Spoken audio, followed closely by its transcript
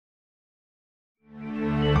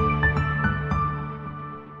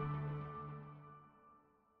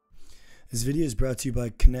This video is brought to you by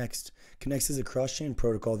Connext. Connext is a cross-chain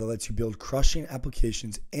protocol that lets you build cross-chain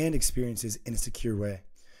applications and experiences in a secure way.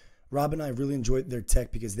 Rob and I really enjoyed their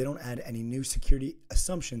tech because they don't add any new security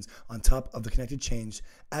assumptions on top of the connected chains,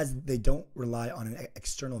 as they don't rely on an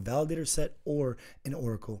external validator set or an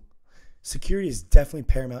oracle. Security is definitely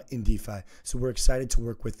paramount in DeFi, so we're excited to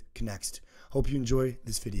work with Connext. Hope you enjoy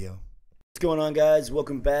this video. What's going on, guys?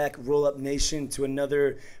 Welcome back, Rollup Nation, to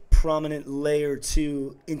another prominent Layer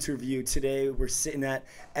 2 interview. Today we're sitting at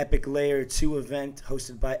Epic Layer 2 event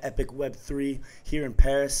hosted by Epic Web3 here in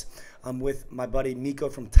Paris. I'm with my buddy Mikko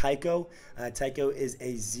from Taiko. Taiko is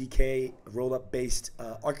a zkRollup based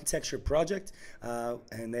architecture project,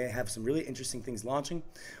 and they have some really interesting things launching.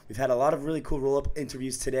 We've had a lot of really cool Rollup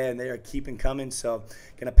interviews today, and they are keeping coming. So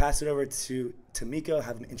gonna pass it over to Mikko,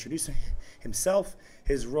 have him introduce himself,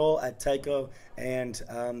 his role at Taiko, and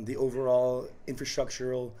the overall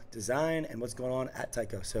infrastructural design and what's going on at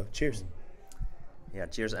Taiko. So cheers. Yeah,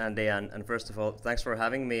 cheers, Andy, and first of all, thanks for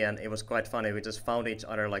having me, and it was quite funny. We just found each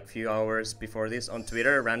other like a few hours before this on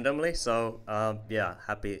Twitter randomly, so yeah,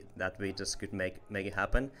 happy that we just could make it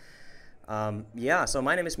happen. Yeah, so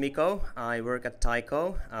my name is Mikko. I work at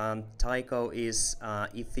Taiko. Taiko is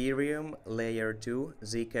Ethereum Layer 2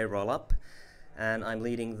 zkRollup, and I'm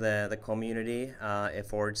leading the community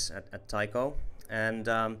efforts at Taiko. And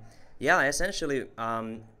yeah, essentially,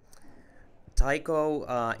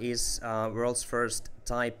 Taiko is world's first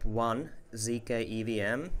Type 1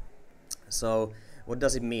 zkEVM. So what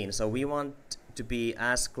does it mean? So we want to be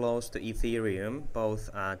as close to Ethereum, both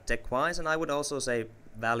tech-wise and I would also say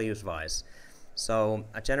values-wise. So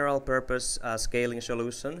a general purpose scaling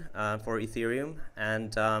solution for Ethereum,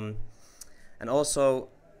 and also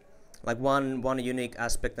like one unique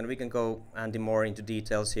aspect, and we can go, Andy, more into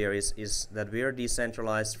details here, is that we are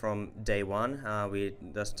decentralized from day one. We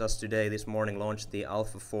just today, this morning, launched the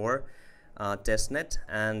Alpha 4 testnet,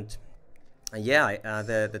 and yeah,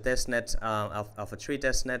 the testnet, Alpha 3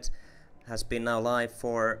 testnet, has been now live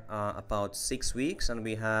for about 6 weeks, and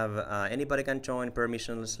we have anybody can join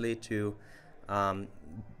permissionlessly to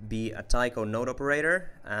be a Taiko node operator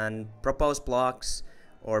and propose blocks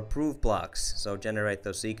or prove blocks, so generate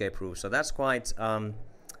those zk proofs. So that's quite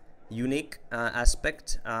unique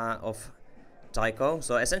aspect of Taiko.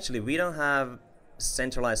 So essentially, we don't have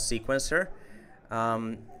centralized sequencer,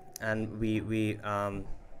 and we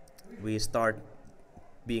start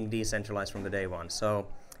being decentralized from the day one. So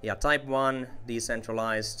yeah, Type 1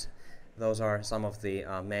 decentralized. Those are some of the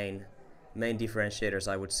main differentiators,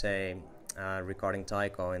 I would say, regarding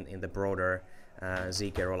Taiko in the broader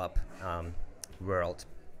zkRollup world.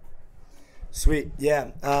 Sweet,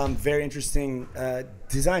 yeah, very interesting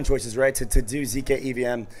design choices, right? To do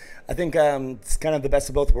zkEVM, I think it's kind of the best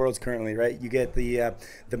of both worlds currently, right? You get the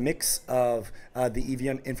mix of the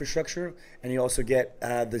EVM infrastructure, and you also get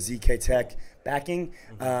the zk tech backing.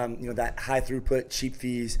 You know, that high throughput, cheap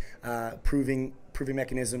fees, proving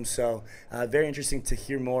mechanisms. So very interesting to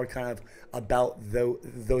hear more kind of about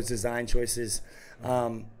those design choices.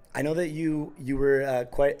 I know that you were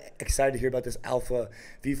quite excited to hear about this Alpha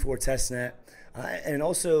V4 testnet, and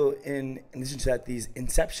also in addition to that, these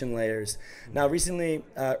inception layers. Now, recently,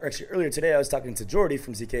 or actually earlier today, I was talking to Jordy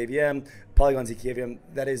from zkEVM, Polygon zkEVM,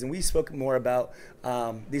 that is, and we spoke more about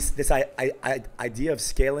this idea of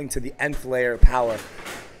scaling to the nth layer of power.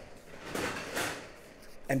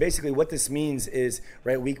 And basically what this means is,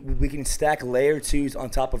 right, we can stack layer 2s on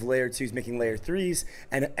top of layer 2s, making layer 3s,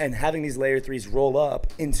 and having these layer 3s roll up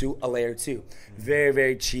into a layer 2. Very,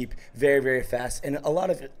 very cheap, very, very fast, and a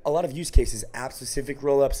lot of use cases, app-specific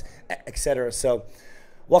rollups, etc. So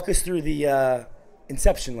walk us through the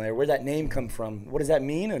inception layer, where that name come from, what does that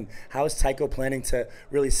mean, and how is Taiko planning to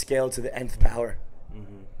really scale to the nth power?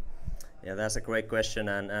 Yeah, that's a great question,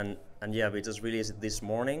 and yeah, we just released it this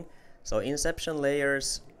morning. So inception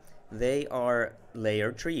layers, they are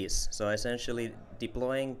layer trees. So essentially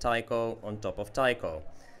deploying Taiko on top of Taiko.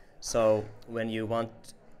 So when you want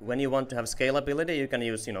to have scalability, you can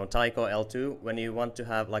use, you know, Taiko L2. When you want to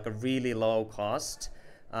have like a really low cost,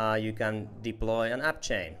 you can deploy an app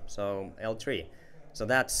chain, so L3. So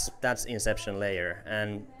that's inception layer.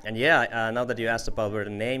 And yeah, now that you asked about where the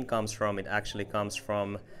name comes from, it actually comes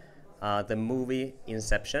from the movie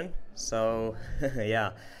Inception. So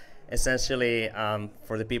yeah. Essentially,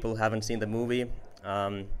 for the people who haven't seen the movie,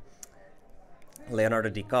 Leonardo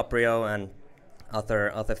DiCaprio and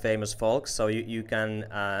other famous folks, so you can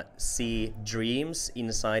see dreams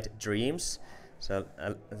inside dreams. So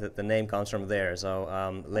the name comes from there.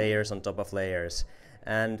 So layers on top of layers,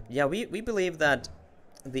 and yeah, we believe that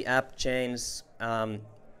the app chains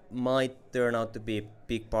might turn out to be a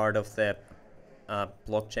big part of the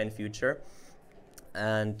blockchain future.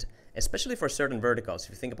 And especially for certain verticals,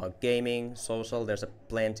 if you think about gaming, social, there's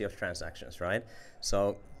plenty of transactions, right?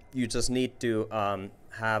 So you just need to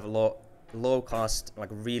have low cost, like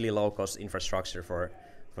really low cost infrastructure for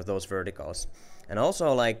those verticals. And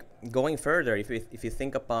also, like going further, if you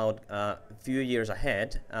think about a few years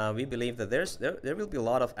ahead, we believe that there will be a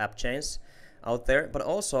lot of app chains out there, but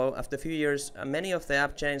also after a few years, many of the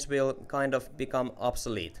app chains will kind of become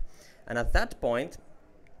obsolete. And at that point,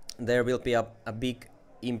 there will be a big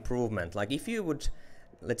improvement. Like if you would,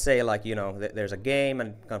 let's say, like, you know, there's a game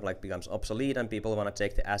and it kind of like becomes obsolete and people want to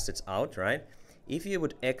take the assets out, right? If you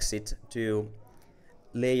would exit to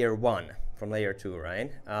layer 1 from layer 2,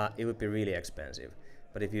 right, it would be really expensive.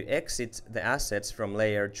 But if you exit the assets from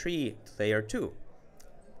layer 3 to layer 2,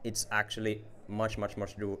 it's actually much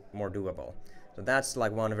more doable. So that's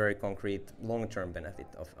like one very concrete long-term benefit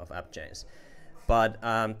of app chains. But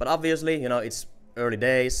obviously, you know, it's early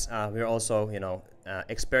days. We're also, you know,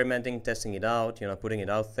 experimenting, testing it out, you know, putting it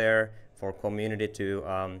out there for community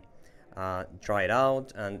to try it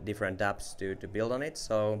out and different apps to build on it.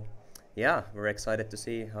 So yeah, we're excited to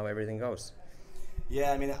see how everything goes.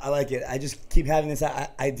 Yeah, I mean, I like it. I just keep having this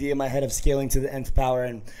idea in my head of scaling to the nth power.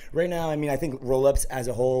 And right now, I mean, I think rollups as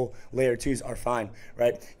a whole, layer 2s are fine,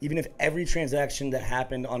 right? Even if every transaction that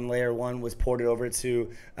happened on layer 1 was ported over to,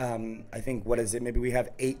 I think, what is it? Maybe we have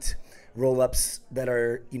 8 rollups that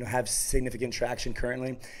are, you know, have significant traction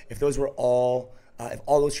currently. If those were all, if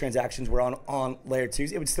all those transactions were on layer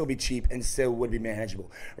 2s, it would still be cheap and still would be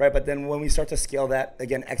manageable, right? But then when we start to scale that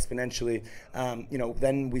again exponentially, you know,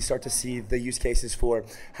 then we start to see the use cases for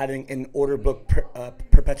having an order book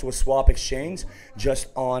perpetual swap exchange just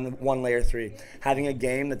on one layer 3, having a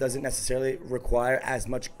game that doesn't necessarily require as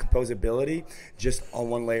much composability just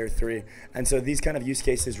on one layer 3. And so these kind of use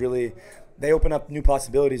cases really, they open up new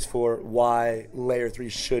possibilities for why layer 3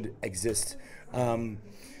 should exist. Kind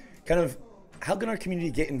of, how can our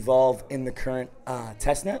community get involved in the current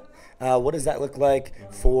testnet? What does that look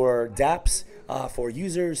like for dApps, for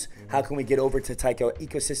users? How can we get over to Taiko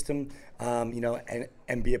ecosystem, you know,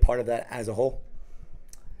 and be a part of that as a whole?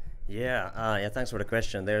 Yeah, thanks for the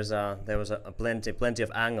question. There was a plenty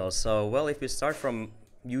of angles. So, well, if we start from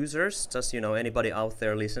users, just, you know, anybody out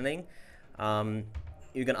there listening,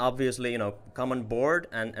 you can obviously, you know, come on board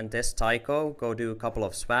and test Taiko, go do a couple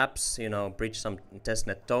of swaps, you know, bridge some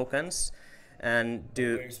testnet tokens, and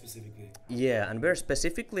do. Very specifically. Yeah, and we're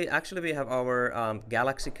specifically, actually, we have our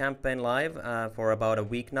Galaxy campaign live for about a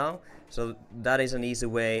week now. So that is an easy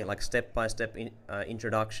way, like step-by-step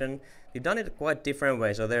introduction. We've done it quite different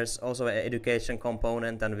way. So there's also an education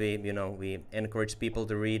component, and we encourage people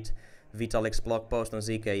to read Vitalik's blog post on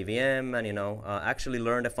zkEVM and, you know, actually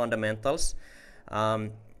learn the fundamentals.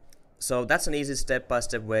 So that's an easy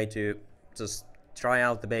step-by-step way to just try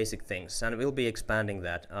out the basic things, and we'll be expanding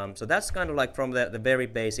that. So that's kind of like from the very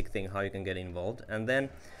basic thing, how you can get involved. And then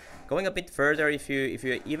going a bit further, if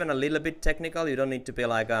you're even a little bit technical, you don't need to be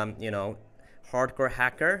like you know, hardcore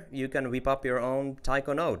hacker. You can whip up your own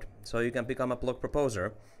Taiko node, so you can become a block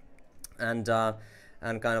proposer and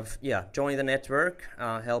kind of, yeah, join the network,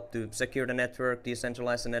 help to secure the network,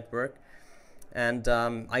 decentralize the network. And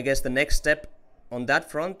I guess the next step on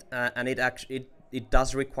that front, and it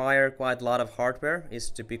does require quite a lot of hardware, is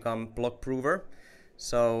to become block prover.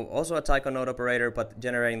 So also a Taiko node operator, but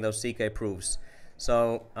generating those ZK proofs.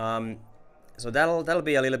 So so that'll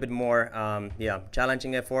be a little bit more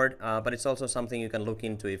challenging effort, but it's also something you can look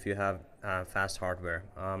into if you have fast hardware.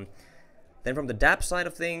 Then from the dApp side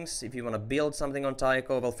of things, if you want to build something on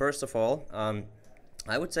Taiko, well, first of all,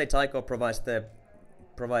 I would say Taiko provides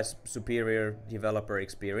superior developer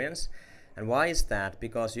experience. And why is that?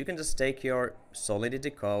 Because you can just take your Solidity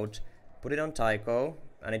code, put it on Taiko,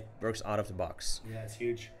 and it works out of the box. Yeah, it's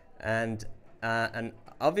huge. And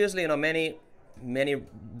obviously, you know, many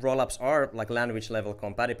rollups are like language level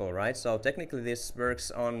compatible, right? So technically this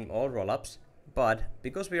works on all rollups, but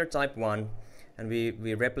because we are type 1 and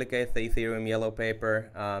we replicate the Ethereum yellow paper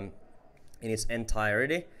in its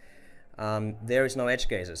entirety, there is no edge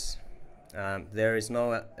cases. There is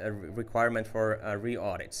no requirement for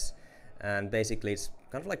re-audits. And basically, it's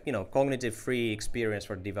kind of like, you know, cognitive-free experience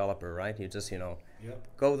for the developer, right? You just, you know,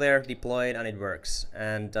 go there, deploy it, and it works.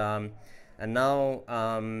 And now,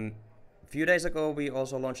 a few days ago, we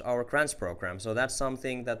also launched our grants program. So that's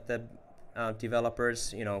something that the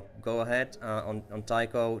developers, you know, go ahead on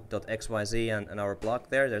taiko.xyz and our blog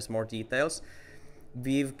there. There's more details.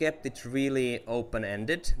 We've kept it really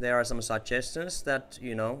open-ended. There are some suggestions that,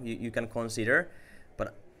 you know, you can consider.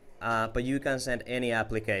 But but you can send any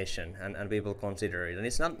application and we will consider it. And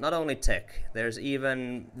it's not only tech, there's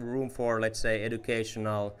even room for, let's say,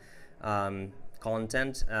 educational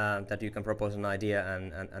content that you can propose an idea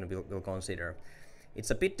and we'll consider. It's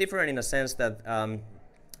a bit different in a sense that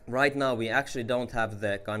right now we actually don't have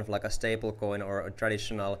the kind of like a stable coin or a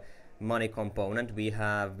traditional money component. We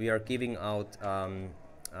are giving out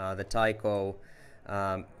the Taiko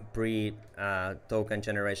pre-token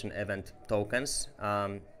generation event tokens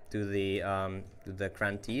to the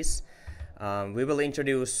grantees. We will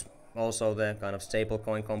introduce also the kind of stable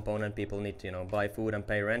coin component. People need to buy food and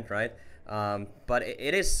pay rent, right? But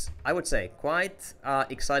it is, I would say, quite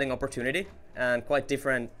exciting opportunity and quite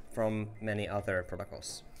different from many other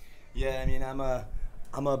protocols. Yeah, I mean, I'm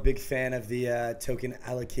a big fan of the token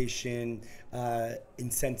allocation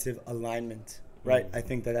incentive alignment, right? I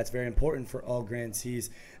think that that's very important for all grantees.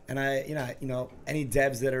 And any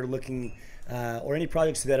devs that are looking, or any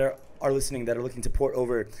projects that are listening that are looking to port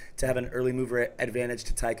over to have an early mover advantage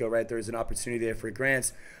to Taiko, right? There's an opportunity there for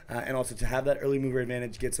grants, and also to have that early mover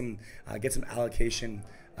advantage, get some allocation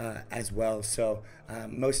as well. So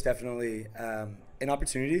most definitely an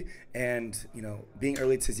opportunity, and being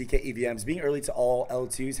early to zkEVMs, being early to all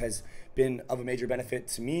L2s has been of a major benefit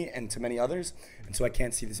to me and to many others, and so I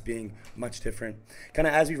can't see this being much different. Kind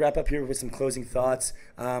of as we wrap up here with some closing thoughts,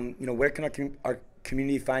 where can our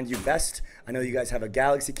community find you best? I know you guys have a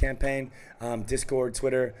Galaxy campaign, Discord,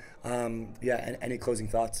 Twitter. And any closing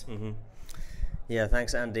thoughts? Yeah,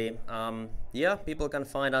 thanks, Andy. People can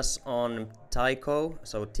find us on Taiko,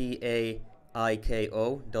 so TAIKO.xyz,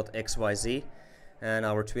 and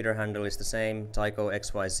our Twitter handle is the same,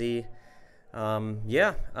 TaikoXYZ.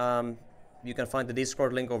 You can find the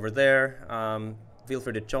Discord link over there. Feel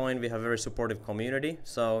free to join. We have a very supportive community,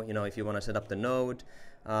 so if you want to set up the node,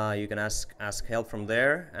 you can ask help from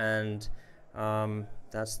there, and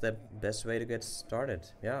that's the best way to get started.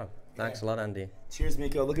 Thanks a lot, Andy. Cheers,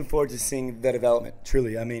 Mikko. Looking forward to seeing the development,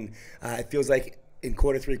 truly. I mean, it feels like in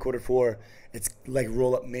Q3, Q4, it's like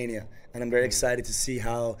roll-up mania. And I'm very excited to see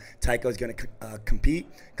how Taiko is going to compete,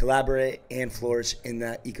 collaborate, and flourish in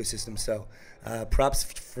that ecosystem. So props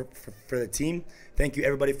for the team. Thank you,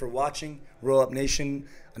 everybody, for watching. Rollup Nation,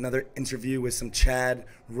 another interview with some Chad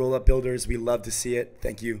Rollup builders. We love to see it.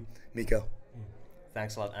 Thank you, Mikko.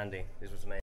 Thanks a lot, Andy. This was amazing.